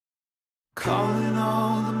Calling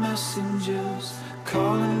all the messengers,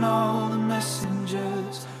 calling all the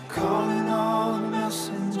messengers, calling all the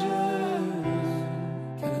messengers.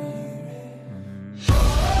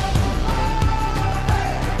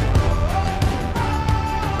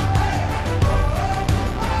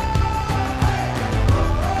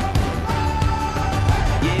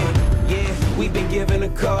 We've been given a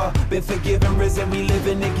call, been forgiven, risen, we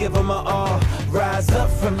living to give them our all. Rise up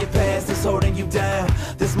from your past that's holding you down.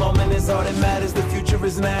 This moment is all that matters, the future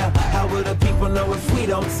is now. How will the people know if we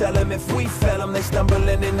don't tell them? If we fail them, they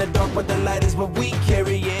stumbling in the dark, but the light is what we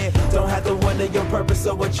carry, yeah. Don't have to wonder your purpose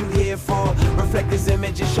or what you here for. Reflect this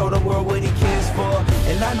image and show the world what he cares for.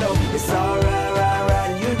 And I know it's alright,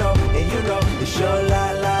 right, and you know, it's your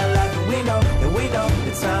lie, and we know,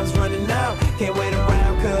 the time's running out. Can't wait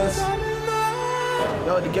around, cause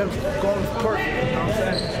yo, the game's going perfect, you know what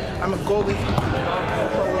I'm saying? I'm a goalie,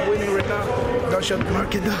 we're winning right now. Don't shut the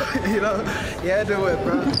market down, you know? Yeah, do it,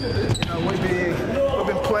 bro. You know, we've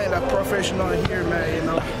been playing like professional here, man, you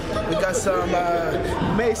know? We got some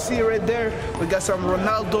Messi right there, we got some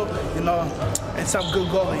Ronaldo, you know, and some good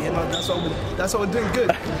goalie, you know? That's what we're doing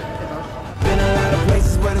good, you know? Been a lot of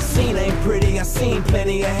places where the scene ain't pretty. I seen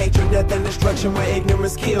plenty of hatred, death, and destruction where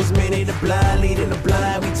ignorance kills many. The blind leading the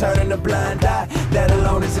blind, we turning a blind eye. That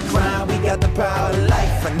alone is a crime, we got the power of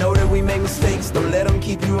life. I know that we make mistakes, don't let them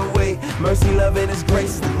keep you away. Mercy, love, and His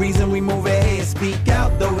grace is the reason we move ahead. Speak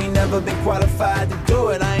out, though we never been qualified to do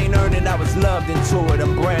it. I ain't earned it, I was loved into it,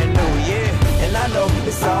 I'm brand new, yeah. And I know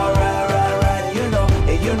it's alright, right, and you know,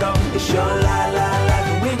 it's your lie,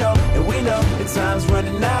 and we know, the time's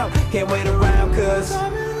running out. Can't wait around, cause yeah.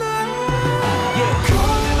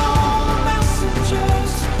 Calling all the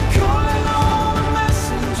messengers, calling all the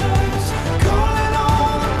messengers, calling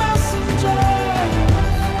all the messengers.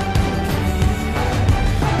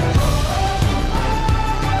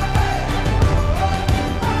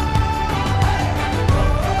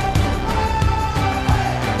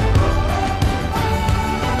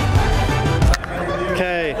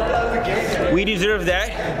 Okay, we deserve that.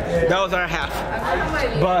 That was our half.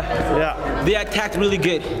 But yeah, they attacked really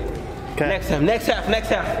good. Okay. Next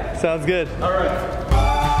half. Sounds good. All right.